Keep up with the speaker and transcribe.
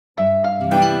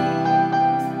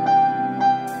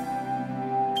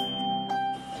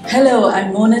Hello,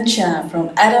 I'm Mona Chia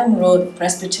from Adam Road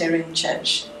Presbyterian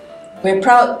Church. We're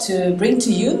proud to bring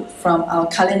to you from our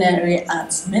Culinary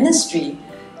Arts Ministry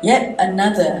yet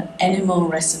another animal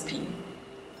recipe.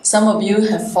 Some of you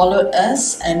have followed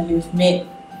us and you've made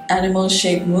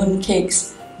animal-shaped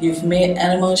mooncakes, you've made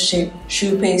animal-shaped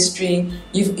choux pastry,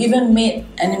 you've even made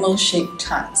animal-shaped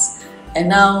tarts. And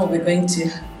now we're going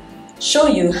to show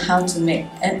you how to make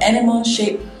an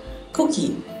animal-shaped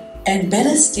cookie. And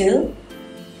better still,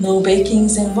 no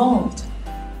baking's involved.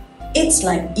 It's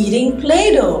like eating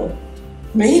Play-Doh.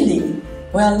 Really?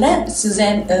 Well, let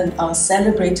Susanne Ng, our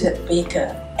celebrated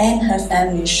baker, and her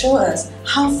family show us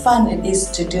how fun it is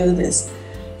to do this.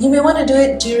 You may want to do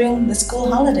it during the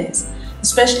school holidays,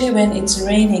 especially when it's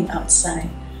raining outside.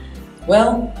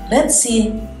 Well, let's see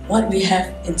what we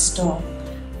have in store.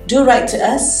 Do write to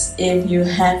us if you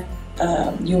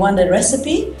want a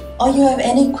recipe or you have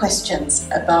any questions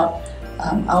about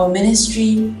our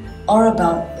ministry or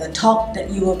about the talk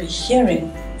that you will be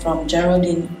hearing from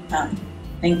Geraldine Tham.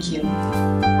 Thank you.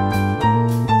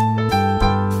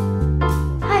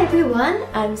 Hi everyone,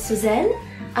 I'm Susanne.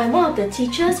 I'm one of the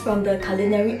teachers from the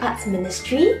Culinary Arts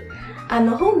Ministry.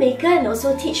 I'm a homemaker and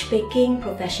also teach baking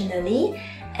professionally.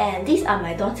 And these are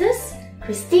my daughters,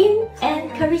 Christine and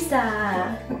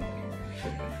Carissa.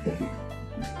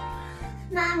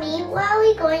 Mommy, what are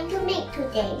we going to make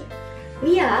today?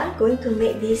 We are going to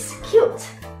make these cute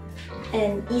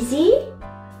and easy,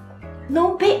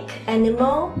 no-bake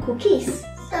animal cookies.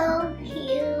 So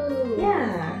cute.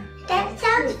 Yeah. That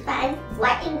sounds fun.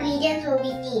 What ingredients will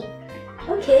we need?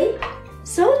 Okay,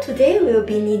 so today we'll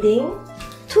be needing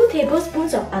 2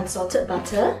 tablespoons of unsalted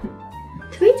butter,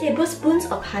 3 tablespoons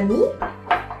of honey,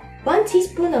 1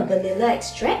 teaspoon of vanilla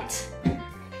extract,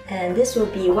 and this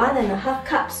will be 1.5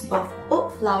 cups of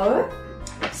oat flour.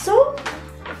 So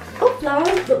oat flour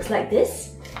looks like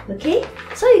this. Okay,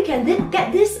 so you can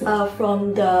get this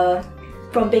from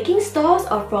baking stores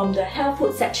or from the health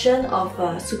food section of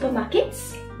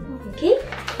supermarkets. Okay,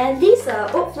 and these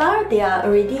oat flour, they are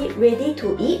already ready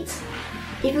to eat.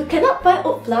 If you cannot find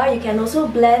oat flour, you can also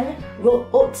blend rolled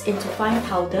oats into fine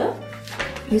powder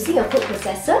using a food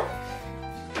processor.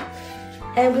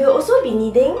 And we'll also be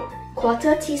needing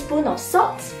 1/4 teaspoon of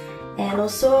salt and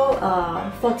also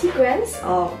 40 grams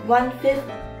or 1/5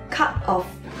 cup of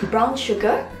brown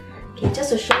sugar. Okay, just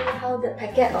to show you how the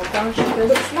packet of brown sugar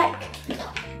looks like.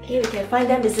 Okay, we can find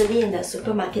them easily in the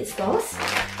supermarket stores.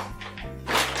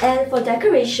 And for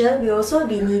decoration, we'll also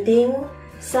be needing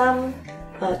some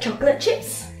chocolate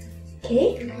chips.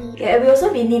 Okay, we'll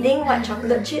also be needing white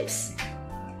chocolate chips.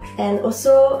 And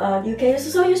also, you can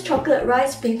also use chocolate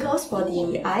rice sprinkles for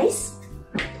the ice.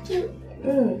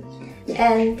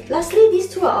 And lastly, these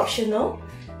two are optional.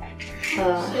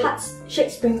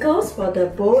 Heart-shaped sprinkles for the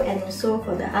bowl and also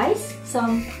for the ice.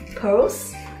 Some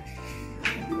pearls.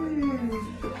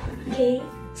 Okay,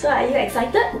 so are you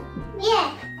excited?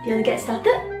 Yeah. You want to get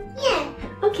started? Yeah.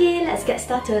 Okay, let's get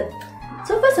started.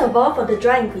 So first of all, for the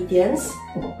dry ingredients,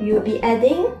 we will be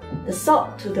adding the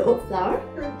salt to the oat flour.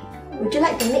 Would you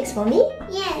like to mix for me?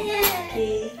 Yeah.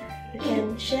 Okay, you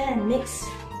can share and mix.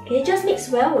 Okay, just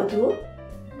mix well will do.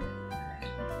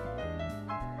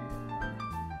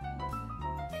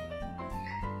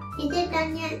 Is it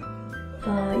done yet?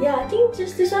 Yeah, I think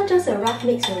just a rough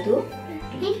mix will do.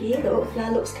 Okay, the oat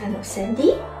flour looks kind of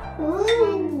sandy.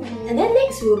 Ooh. And then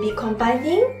next we'll be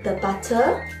combining the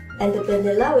butter and the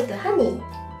vanilla with the honey.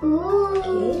 Ooh.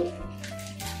 Okay.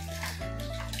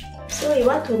 So you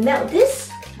want to melt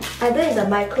this either in the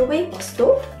microwave or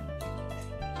stove.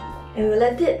 And we'll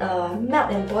let it melt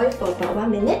and boil for about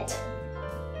 1 minute.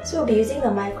 So we'll be using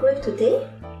the microwave today.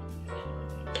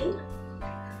 Okay.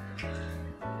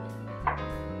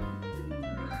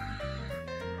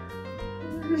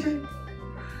 Okay.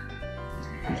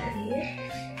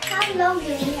 How long do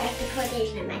we have to put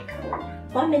it in the microwave?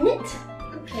 1 minute.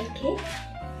 Okay. Okay.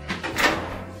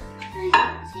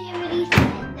 She already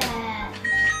said that.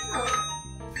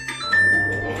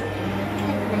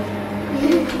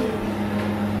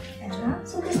 And now,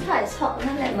 so this part is hot.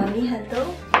 Now let mommy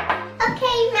handle.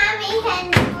 Okay, Mommy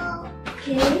handle.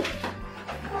 Okay.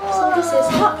 So this is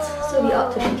hot, so we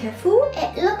ought to be careful.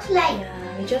 It looks like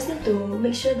Yeah, we just need to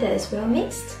make sure that it's well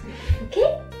mixed.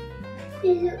 Okay?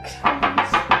 it looks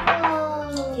nice.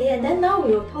 Oh. Okay, and then now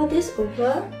we will pour this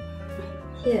over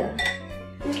here.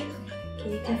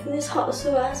 Okay, careful, it's hot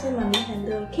also, so mommy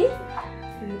handle, okay?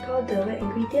 We will pour the wet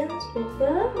ingredients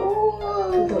over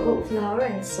to the oat flour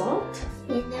and salt.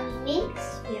 And then we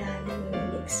mix. Yeah, and then we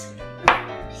will mix.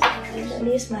 Let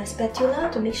me use my spatula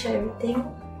to make sure everything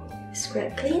is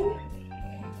scraped clean.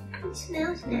 It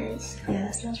smells nice. Yeah,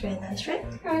 it smells very nice, right?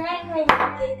 I like when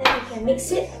Okay, then you can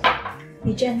mix it.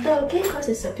 Be gentle, okay? Because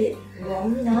it's a bit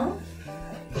warm now.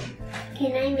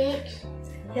 Can I mix?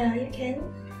 Yeah, you can.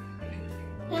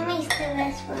 You mix the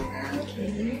rest for now.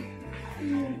 Okay.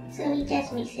 So we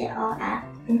just mix it all up.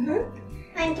 Mm-hmm.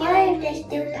 Until there's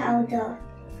still powder.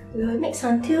 We will mix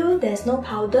until there's no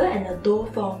powder and a dough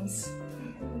forms.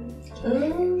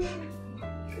 Okay.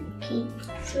 Okay.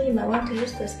 So you might want to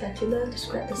use the spatula to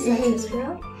scrap the sides as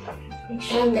well. Make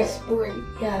sure And the that spoon.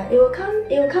 yeah, it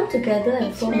will come together and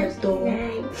It form a smells dough.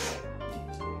 nice.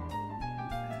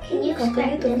 Can you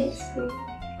continue to mix?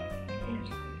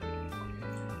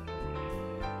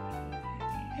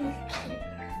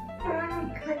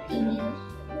 Continue.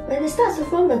 When it starts to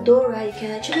form a dough, right, you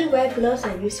can actually wear gloves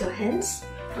and use your hands.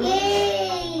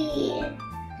 Yay!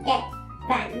 That's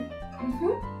fun.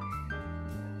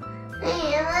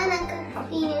 Hey, I wanna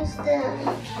continue still.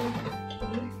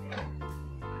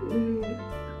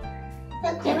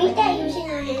 Look, can we start using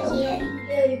our hands yet?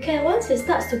 Yeah, you can. Once it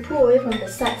starts to pull away from the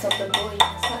sides of the dough, you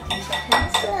can start to use your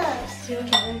hands. Gloves. So you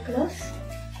can wear gloves.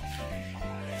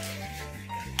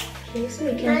 Okay, so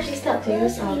we can actually start to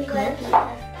use our gloves.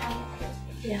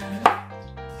 Yeah.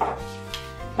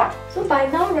 So by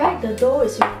now, right, the dough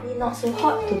is really not so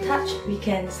hot to touch. We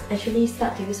can actually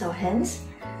start to use our hands.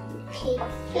 Okay.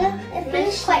 Look, it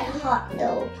feels quite hot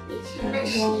though. It's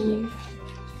mushy. Warm.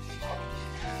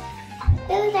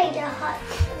 Feels like the hot.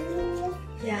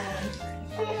 Yeah.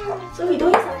 So we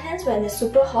don't use our hands when it's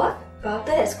super hot, but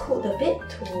after it's cooled a bit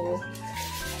to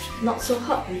not so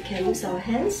hot, we can use our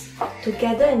hands to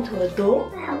gather into a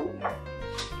dough.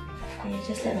 Okay,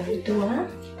 just let me do.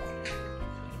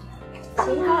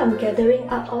 See how I'm gathering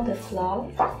up all the flour?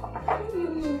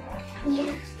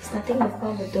 Yeah. Starting to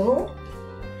form the dough.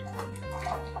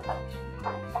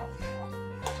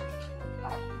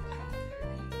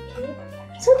 Okay.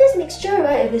 So this mixture,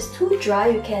 right, if it's too dry,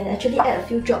 you can actually add a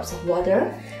few drops of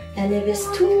water. And if it's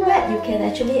too wet, you can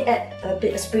actually add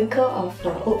a sprinkle of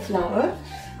oat flour.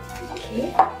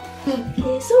 Okay.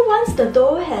 Okay, so once the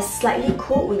dough has slightly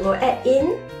cooled, we will add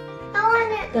in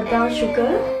the brown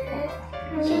sugar.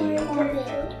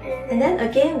 And then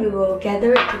again, we will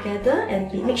gather it together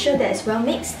and make sure that it's well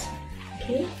mixed.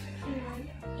 Okay.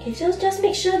 Okay, so just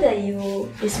make sure that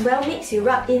it's well mixed. You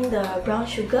rub in the brown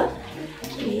sugar.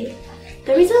 Okay.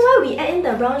 The reason why we add in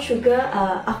the brown sugar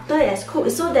after it's cooked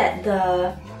is so that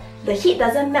the heat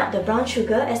doesn't melt the brown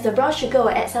sugar, as the brown sugar will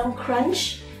add some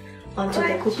crunch onto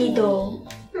the cookie dough.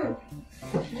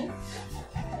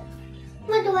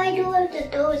 What do I do if the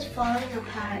dough is falling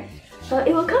apart?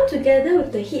 It will come together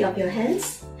with the heat of your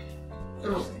hands.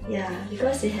 Oh. Yeah,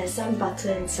 because it has some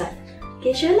butter inside.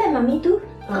 Okay, shall I let Mommy do?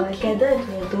 Gather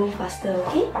into a dough faster,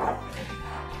 okay?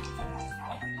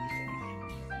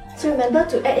 So remember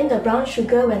to add in the brown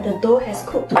sugar when the dough has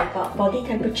cooked to about body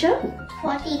temperature.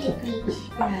 40 degrees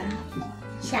Yeah.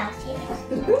 Celsius.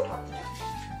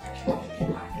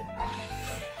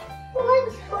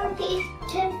 What's 40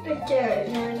 temperature,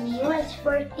 Nanny? What's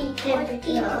 40 temperature? 40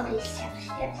 degrees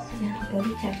Celsius. Yeah,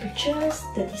 body temperature is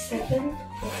 37,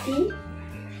 40.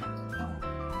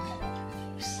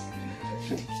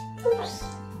 Oops.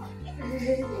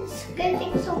 It's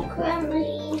getting so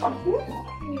crumbly.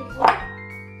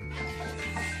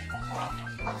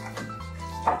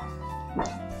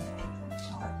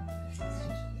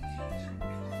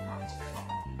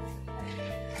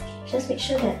 Just make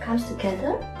sure that it comes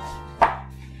together.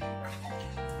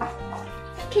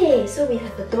 Okay, so we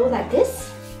have the dough like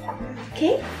this.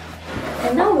 Okay,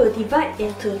 and now we'll divide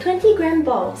into 20-gram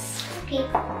balls. Okay.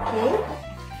 Okay.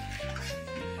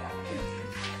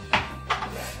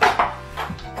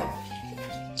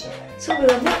 So we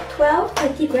will make 12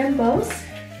 20-gram balls.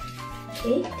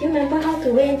 Okay, do you remember how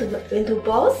to weigh into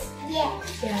balls?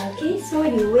 Yes. Yeah, okay, so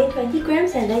you weigh 20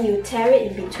 grams and then you tear it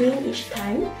in between each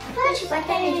time. Which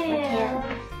button is for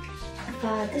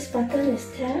tail? This button is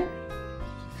tear.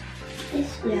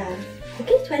 This one. Yeah.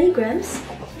 Okay, 20 grams.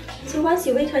 So once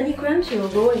you weigh 20 grams, you will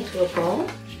roll into a ball.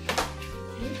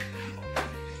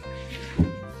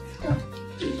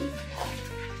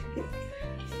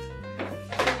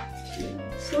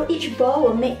 So each ball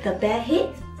will make the bear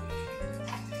head.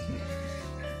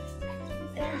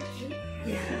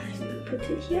 Yeah, you put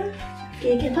it here.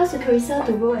 Okay, you can pass to Carissa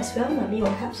to roll as well. Mommy will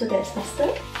help so that it's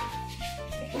faster.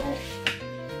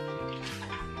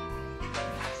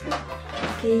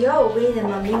 Okay, you all will weigh and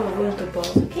Mommy will roll the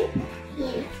balls, okay?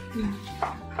 Yeah.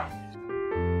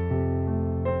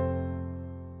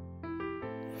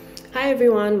 Hi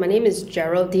everyone, my name is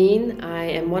Geraldine. I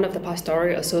am one of the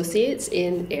pastoral associates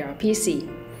in ARPC.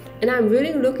 And I'm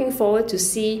really looking forward to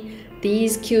see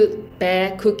these cute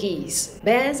bear cookies.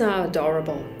 Bears are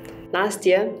adorable. Last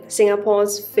year,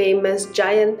 Singapore's famous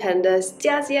giant pandas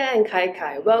Jia Jia and Kai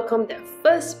Kai welcomed their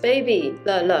first baby,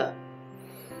 Le Le.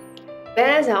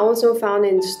 Bears are also found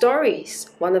in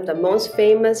stories. One of the most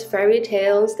famous fairy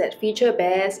tales that feature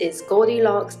bears is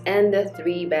Goldilocks and the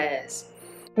Three Bears.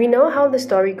 We know how the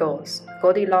story goes.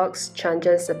 Goldilocks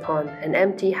chances upon an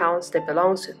empty house that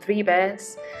belongs to three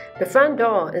bears. The front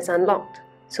door is unlocked,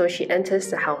 so she enters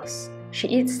the house. She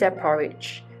eats their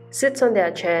porridge, sits on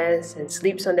their chairs, and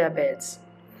sleeps on their beds.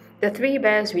 The three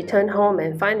bears return home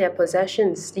and find their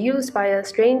possessions used by a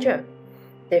stranger.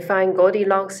 They find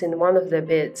Goldilocks in one of their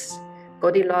beds.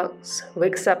 Goldilocks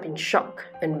wakes up in shock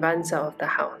and runs out of the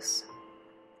house.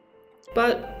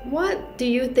 But what do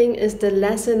you think is the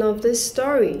lesson of this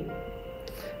story?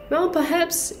 Well,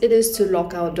 perhaps it is to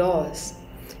lock our doors.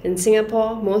 In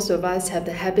Singapore, most of us have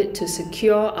the habit to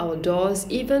secure our doors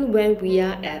even when we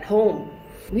are at home.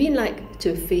 We like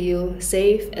to feel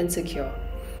safe and secure.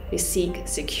 We seek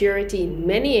security in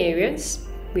many areas.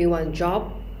 We want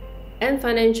job and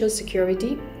financial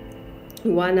security.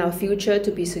 We want our future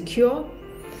to be secure.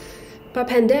 But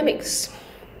pandemics,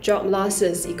 job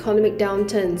losses, economic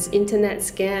downturns, internet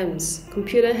scams,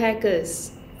 computer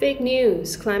hackers, fake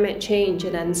news, climate change,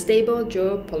 and unstable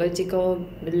geopolitical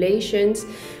relations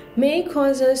may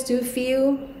cause us to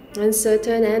feel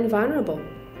uncertain and vulnerable.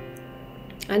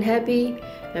 Unhappy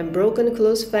and broken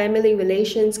close family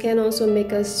relations can also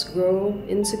make us grow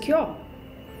insecure.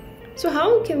 So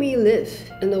how can we live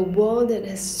in a world that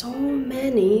has so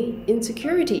many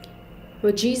insecurities?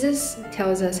 Well, Jesus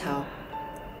tells us how.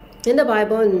 In the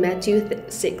Bible, in Matthew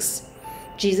 6,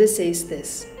 Jesus says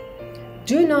this: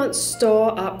 "Do not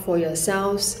store up for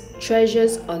yourselves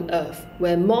treasures on earth,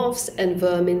 where moths and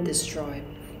vermin destroy,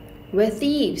 where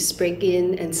thieves break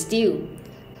in and steal.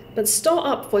 But store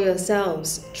up for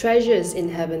yourselves treasures in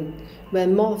heaven, where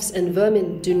moths and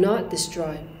vermin do not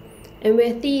destroy, and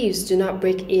where thieves do not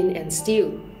break in and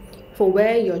steal. For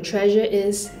where your treasure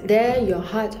is, there your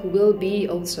heart will be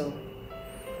also.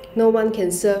 No one can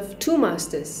serve two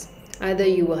masters. Either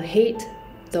you will hate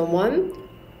the one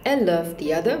and love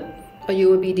the other, or you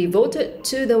will be devoted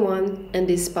to the one and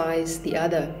despise the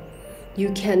other.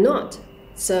 You cannot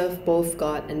serve both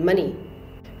God and money.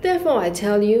 Therefore I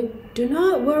tell you, do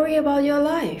not worry about your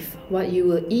life, what you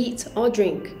will eat or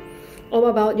drink, or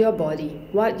about your body,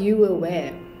 what you will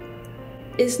wear.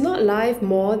 Is not life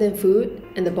more than food,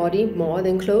 and the body more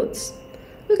than clothes?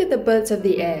 Look at the birds of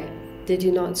the air. They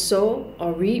do not sow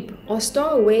or reap or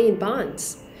store away in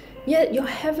barns, yet your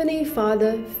heavenly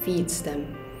Father feeds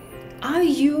them. Are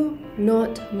you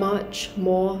not much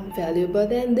more valuable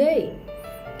than they?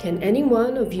 Can any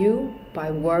one of you,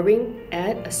 by worrying,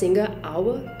 add a single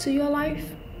hour to your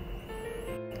life?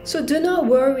 So do not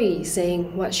worry,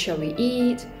 saying, what shall we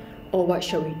eat, or what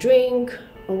shall we drink,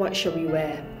 or what shall we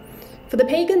wear? For the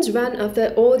pagans run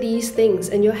after all these things,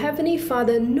 and your heavenly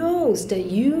Father knows that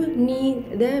you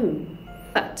need them.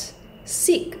 But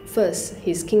seek first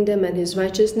his kingdom and his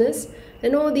righteousness,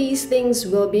 and all these things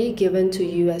will be given to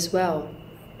you as well.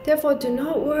 Therefore do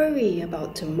not worry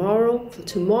about tomorrow, for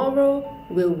tomorrow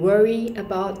will worry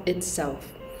about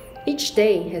itself. Each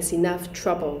day has enough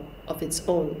trouble of its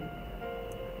own."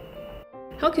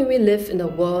 How can we live in a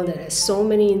world that has so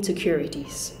many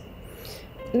insecurities?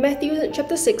 Matthew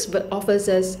chapter 6 offers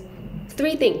us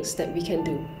 3 things that we can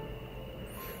do.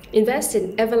 Invest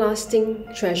in everlasting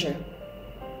treasure.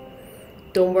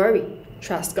 Don't worry,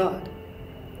 trust God.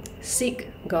 Seek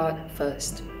God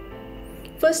first.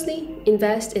 Firstly,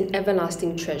 invest in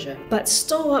everlasting treasure, but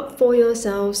store up for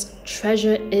yourselves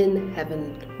treasure in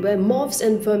heaven, where moths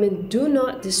and vermin do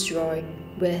not destroy,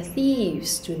 where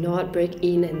thieves do not break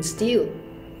in and steal.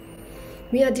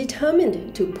 We are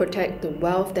determined to protect the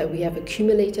wealth that we have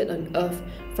accumulated on earth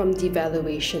from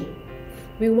devaluation.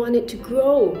 We want it to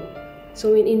grow,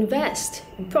 so we invest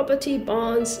in property,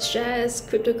 bonds, shares,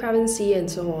 cryptocurrency,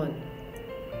 and so on.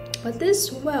 But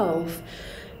this wealth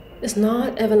is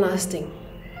not everlasting,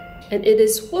 and it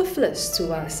is worthless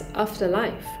to us after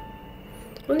life.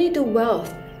 Only the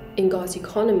wealth in God's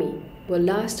economy will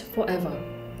last forever.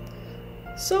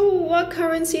 So what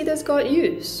currency does God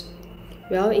use?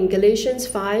 Well, in Galatians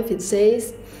 5 it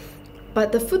says,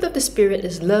 "But the fruit of the Spirit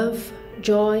is love,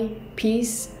 joy,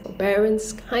 peace,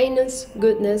 forbearance, kindness,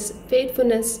 goodness,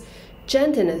 faithfulness,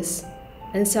 gentleness,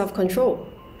 and self-control."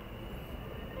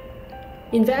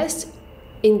 Invest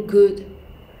in good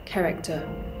character.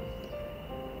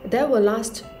 That will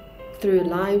last through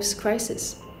life's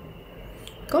crisis.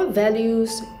 God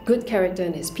values good character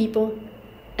in his people,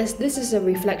 as this is a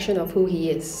reflection of who he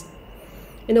is.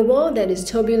 In a world that is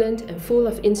turbulent and full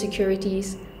of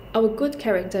insecurities, our good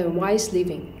character and wise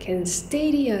living can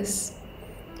steady us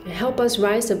and help us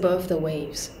rise above the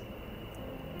waves.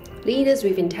 Leaders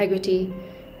with integrity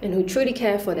and who truly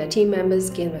care for their team members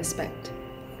gain respect.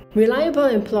 Reliable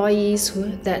employees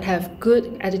that have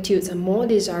good attitudes are more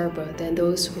desirable than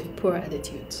those with poor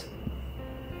attitudes.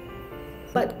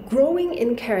 But growing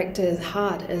in character is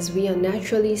hard as we are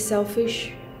naturally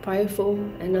selfish, prideful,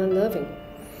 and unloving.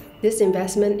 This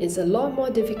investment is a lot more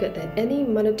difficult than any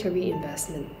monetary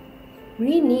investment.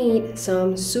 We need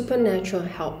some supernatural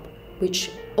help,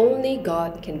 which only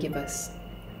God can give us.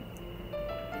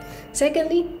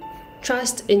 Secondly,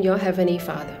 trust in your Heavenly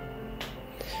Father.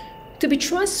 To be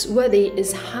trustworthy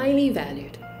is highly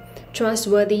valued.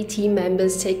 Trustworthy team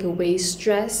members take away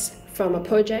stress from a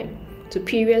project,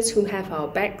 superiors who have our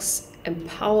backs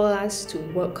empower us to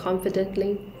work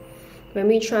confidently. When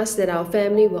we trust that our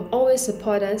family will always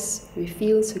support us, we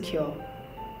feel secure.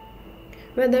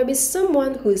 When there is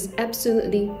someone who is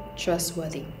absolutely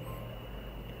trustworthy,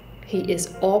 he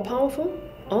is all-powerful,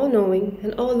 all-knowing,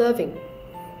 and all-loving.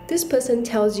 This person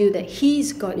tells you that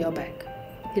he's got your back.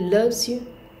 He loves you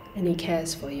and he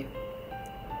cares for you.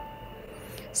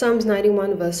 Psalms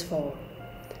 91 verse 4.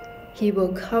 He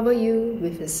will cover you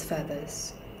with his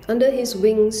feathers. Under his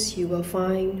wings you will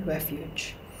find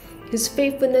refuge. His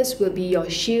faithfulness will be your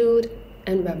shield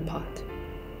and rampart.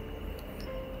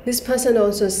 This person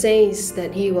also says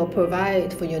that he will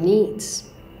provide for your needs.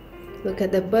 Look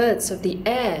at the birds of the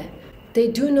air. They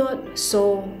do not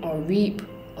sow or reap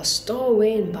or store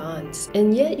away in barns,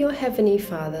 and yet your Heavenly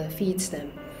Father feeds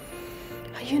them.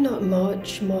 Are you not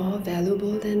much more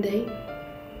valuable than they?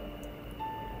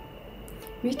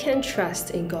 We can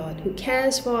trust in God who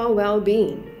cares for our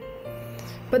well-being.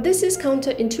 But this is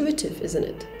counterintuitive, isn't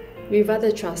it? We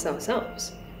rather trust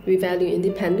ourselves. We value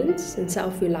independence and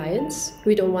self-reliance.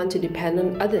 We don't want to depend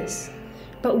on others.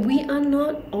 But we are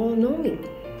not all-knowing.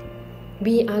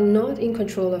 We are not in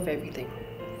control of everything.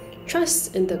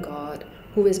 Trust in the God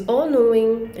who is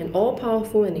all-knowing and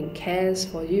all-powerful and who cares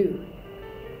for you.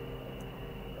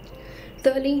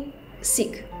 Thirdly,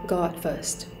 seek God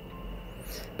first.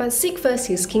 But seek first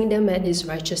his kingdom and his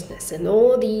righteousness, and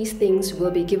all these things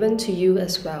will be given to you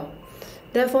as well.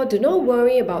 Therefore, do not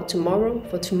worry about tomorrow,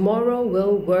 for tomorrow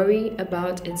will worry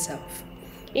about itself.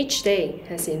 Each day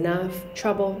has enough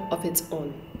trouble of its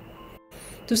own.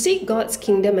 To seek God's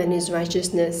kingdom and his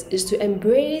righteousness is to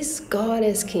embrace God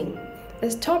as King,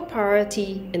 as top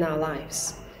priority in our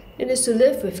lives. It is to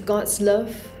live with God's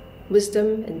love,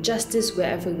 wisdom, and justice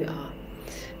wherever we are.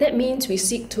 That means we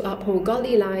seek to uphold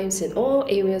godly lives in all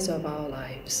areas of our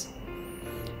lives.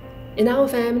 In our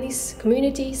families,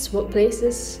 communities,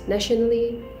 workplaces,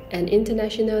 nationally and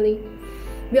internationally,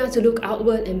 we are to look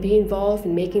outward and be involved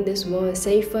in making this world a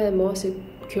safer and more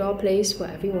secure place for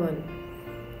everyone.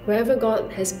 Wherever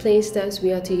God has placed us,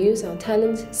 we are to use our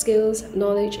talents, skills,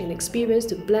 knowledge, and experience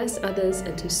to bless others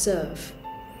and to serve.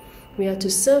 We are to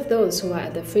serve those who are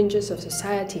at the fringes of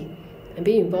society and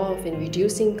be involved in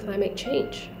reducing climate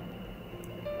change.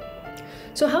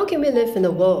 So how can we live in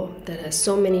a world that has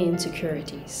so many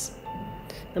insecurities?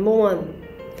 Number 1,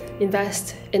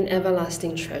 invest in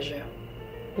everlasting treasure.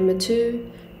 Number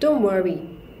 2, don't worry,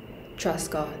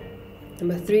 trust God.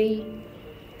 Number 3,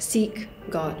 seek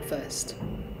God first.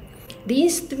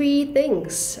 These 3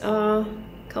 things are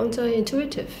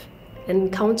counterintuitive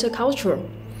and countercultural.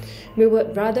 We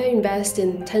would rather invest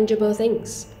in tangible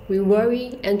things. We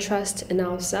worry and trust in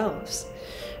ourselves.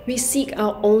 We seek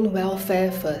our own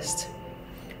welfare first.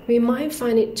 We might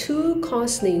find it too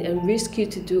costly and risky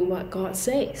to do what God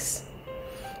says.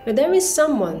 But there is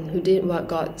someone who did what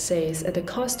God says at the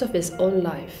cost of his own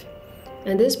life,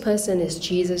 and this person is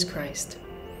Jesus Christ.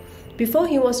 Before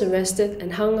he was arrested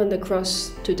and hung on the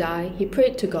cross to die, he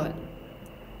prayed to God,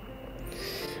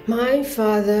 "My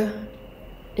Father,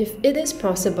 if it is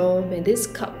possible, may this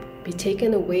cup be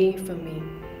taken away from me.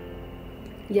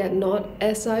 Yet not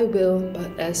as I will,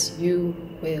 but as you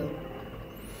will."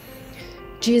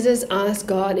 Jesus asked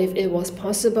God if it was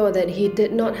possible that he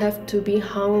did not have to be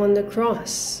hung on the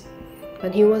cross,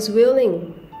 but he was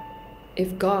willing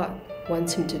if God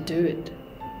wants him to do it.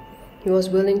 He was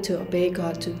willing to obey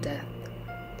God to death.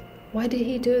 Why did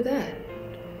he do that?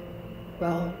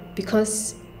 Well,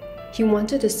 because he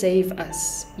wanted to save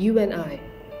us, you and I.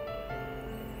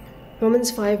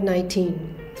 Romans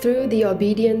 5:19. Through the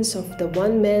obedience of the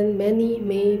one man, many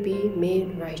may be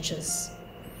made righteous.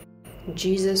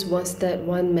 Jesus was that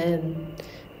one man.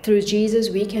 Through Jesus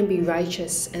we can be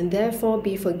righteous and therefore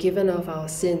be forgiven of our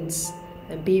sins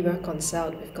and be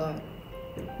reconciled with God.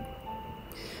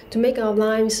 To make our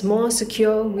lives more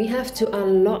secure, we have to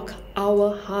unlock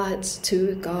our hearts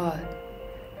to God.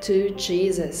 to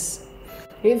Jesus.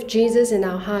 With Jesus in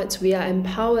our hearts, we are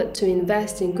empowered to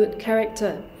invest in good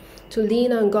character, to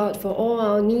lean on God for all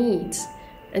our needs,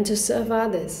 and to serve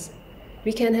others.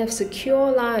 We can have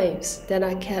secure lives that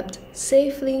are kept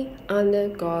safely under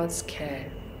God's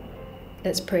care.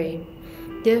 Let's pray.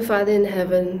 Dear Father in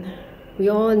heaven, we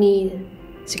all need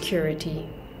security.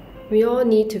 We all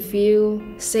need to feel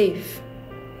safe.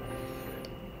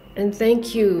 And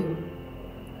thank you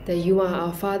that you are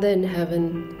our Father in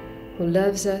heaven, who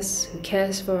loves us, who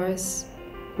cares for us,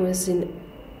 who is in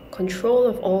control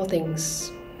of all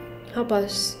things. Help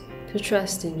us to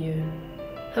trust in you.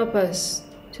 Help us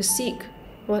to seek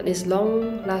what is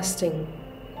long-lasting.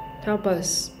 Help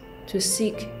us to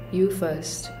seek you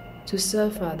first, to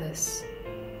serve others.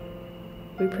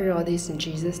 We pray all this in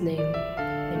Jesus' name.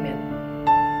 Amen.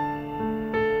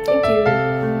 Thank you.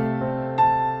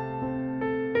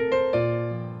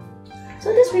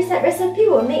 So this recipe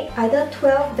will make either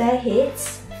 12 bear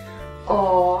heads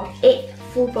or 8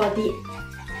 full-bodied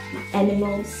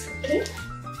animals. Okay.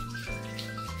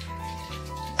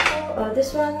 So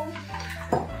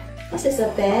this is a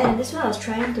bear, and this one I was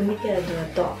trying to make it into a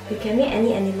dog. You can make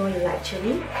any animal you like,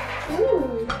 actually.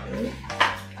 Okay.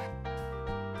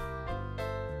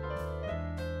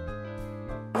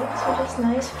 So just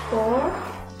nice for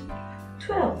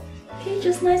 12. Okay,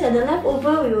 just nice. And the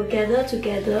leftover we will gather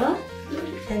together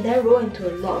and then roll into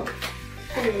a log.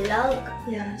 A log?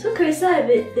 Yeah. So Carissa,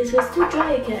 if it was too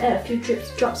dry, you can add a few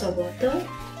drops of water.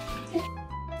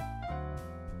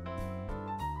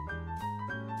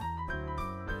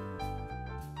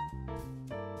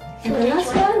 And the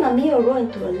last one, Mommy will roll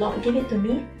into a log. Give it to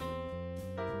me.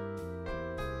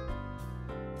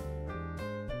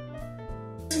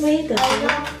 This way the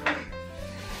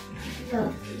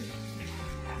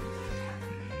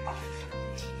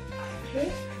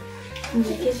Okay.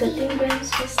 Okay, 13 grams,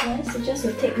 just nice. So just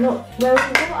to take note, when we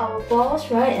roll our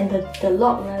balls, right, and the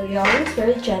log, right, we are always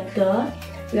very gentle.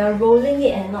 We are rolling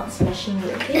it and not smashing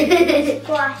it, okay?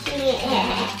 Squashing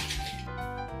it.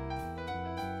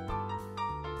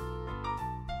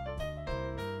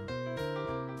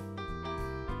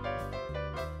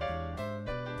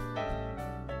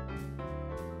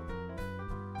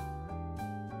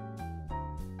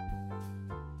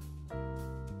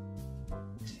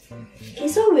 Okay,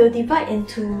 so we'll divide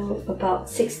into about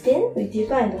 16. We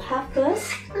divide into half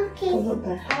first, Okay. followed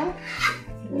by half,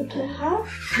 followed by half,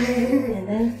 and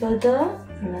then further,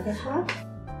 another half.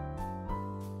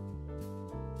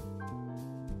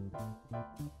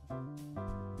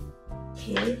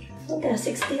 Okay, so there are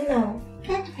 16 now.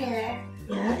 Caterpillar.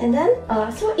 Yeah, and then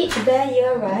so each bear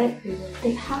here, right, we will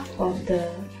take half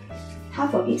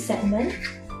of each segment.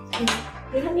 Okay,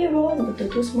 you help me roll into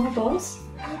 2 small balls.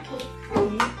 Okay.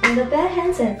 Okay. And the bare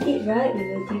hands and feet, right, we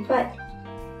will divide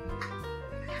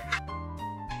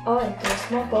all into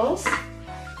small balls.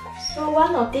 So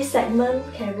one of these segments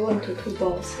can roll into 2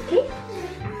 balls, okay?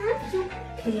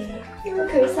 Okay. So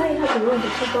Carissa, you have to roll into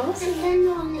 2 balls. And then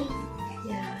rolling.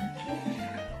 Yeah, okay.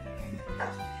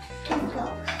 2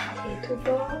 balls. Okay, 2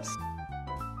 balls.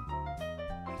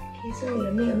 Okay, so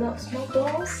we'll make a lot of small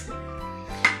balls.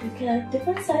 You can have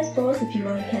different size balls if you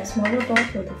want. You can have smaller balls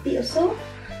for the feet also.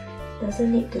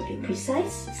 Doesn't need to be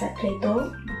precise, it's like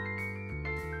Play-Doh.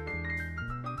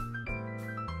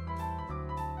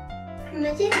 Can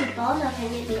it be balls or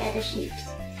can it be other shapes?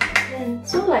 And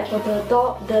so like for the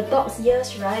dog's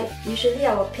ears, right, usually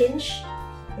I will pinch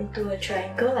into a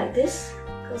triangle like this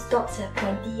because dogs have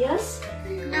pointy ears.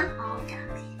 Not all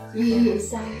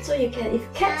dogs. So you can,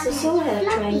 if cats also have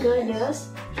triangle ears,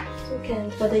 so you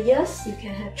can, for the ears, you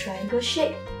can have triangle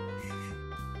shape.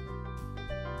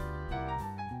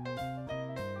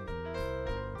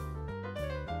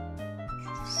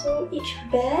 So each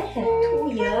bear have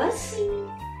 2 ears,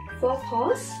 4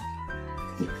 paws,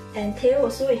 and tail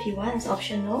also if you want, it's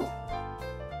optional.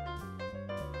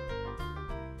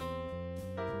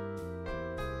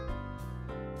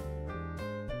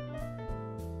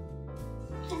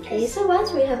 Okay, so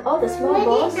once we have all the small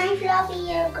balls, where did my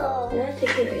floppy ear go? then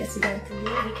take it accidentally,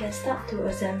 we can start to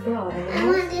assemble our I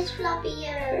animals. want this floppy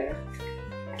ear.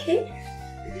 Okay.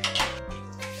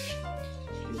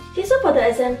 Okay, so for the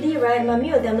assembly, right,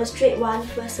 Mommy will demonstrate one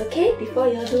first, okay? Before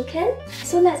you all do can.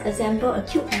 So let's assemble a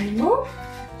cute animal.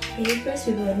 Okay, first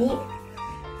we will need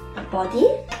a body.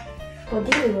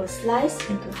 Body we will slice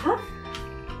into half.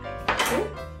 Okay.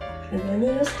 We will only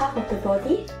use half of the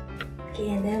body. Okay,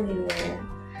 and then we will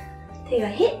take a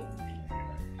head,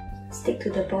 stick to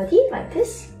the body like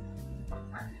this.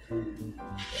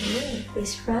 Okay,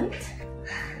 face front.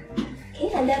 Okay,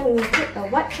 and then we will take a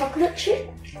white chocolate chip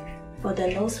for the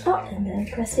nose part and then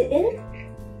press it in.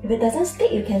 If it doesn't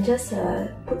stick, you can just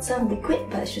put some liquid,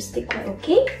 but it should stick quite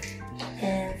okay.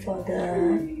 And for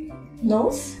the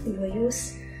nose, we will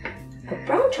use a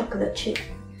brown chocolate chip.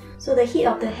 So the heat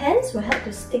of the hands will help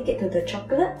to stick it to the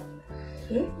chocolate.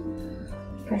 Okay,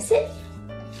 press it.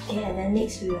 Okay, and then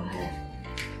next we will have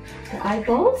the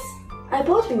eyeballs.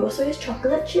 Eyeballs, we will also use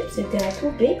chocolate chips. If they are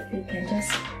too big, you can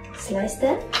just slice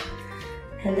them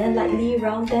and then lightly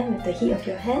round them with the heat of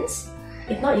your hands.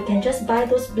 If not, you can just buy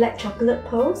those black chocolate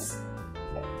pearls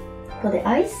for the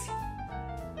eyes.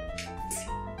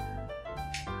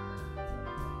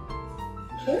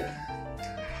 Okay.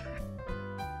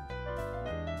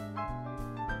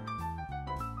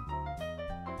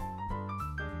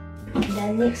 And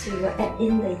then next we will add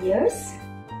in the ears.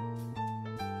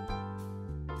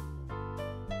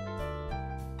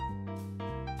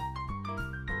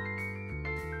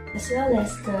 As well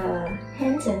as the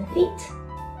hands and feet.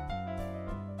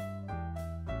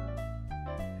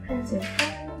 Hands in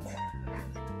front,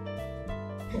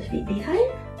 the feet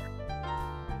behind.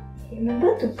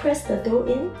 Remember to press the dough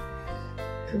in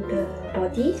to the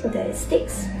body so that it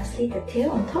sticks. Lastly, the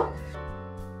tail on top.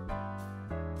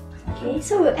 Okay,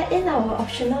 so we'll add in our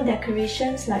optional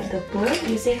decorations like the bow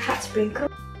using heart sprinkle.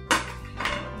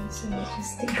 So we'll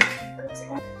just stick the sprinkles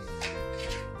on.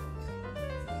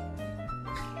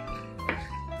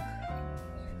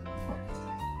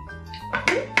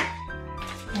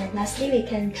 And lastly, we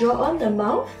can draw on the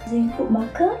mouth using foot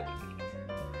marker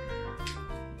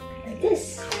like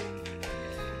this.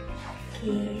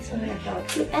 Okay, so we have our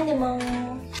cute animal.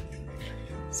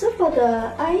 So for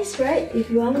the eyes, right, if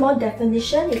you want more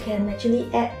definition, you can actually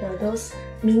add those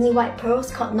mini white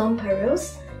pearls called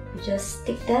nonpareils. You just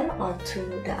stick them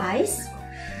onto the eyes.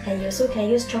 And you also can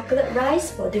use chocolate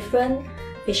rice for different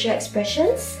facial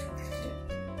expressions.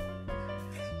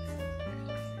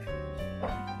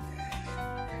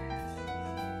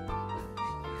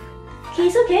 Okay,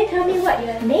 so can you tell me what you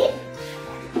have made?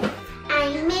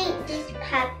 I made this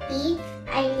puppy.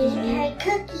 I made her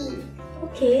cookie.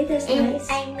 Okay, that's And nice.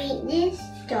 I made this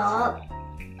dog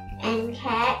and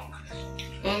cat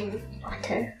and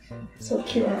otter. So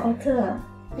cute, an otter.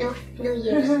 No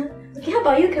ears. Okay, how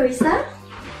about you, Carissa?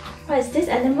 What is this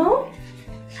animal?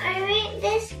 I made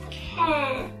this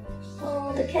cat.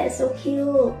 Oh, the cat is so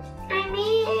cute. I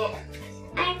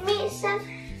made some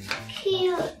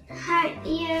cute heart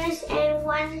ears and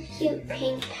one cute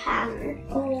pink tongue.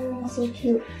 Oh, so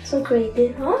cute. So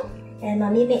creative, huh? And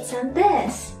mommy made some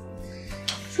bears.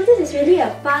 So this is really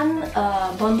a fun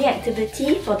bonding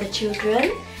activity for the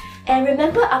children. And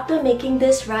remember, after making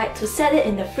this, right, to set it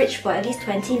in the fridge for at least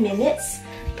 20 minutes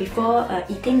before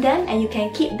eating them, and you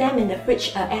can keep them in the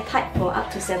fridge airtight for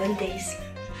up to 7 days.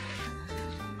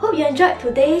 Hope you enjoyed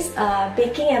today's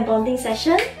baking and bonding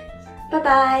session.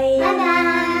 Bye-bye!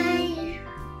 Bye-bye!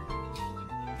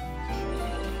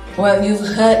 Well, you've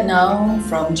heard now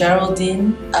from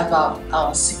Geraldine about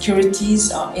our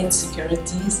securities, our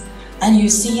insecurities, and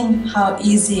you've seen how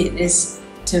easy it is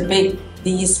to bake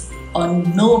these or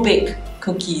no-bake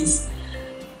cookies.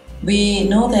 We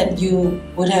know that you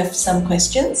would have some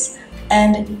questions,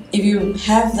 and if you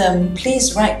have them,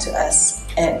 please write to us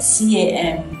at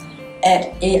cam@arpc.sg.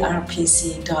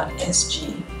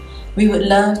 We would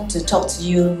love to talk to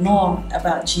you more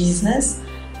about Jesus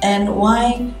and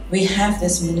why we have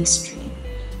this ministry.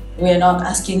 We're not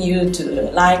asking you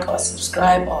to like or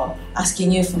subscribe or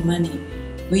asking you for money.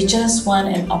 We just want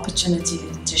an opportunity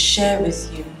to share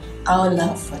with you our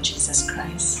love for Jesus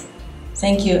Christ.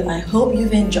 Thank you. I hope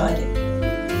you've enjoyed it.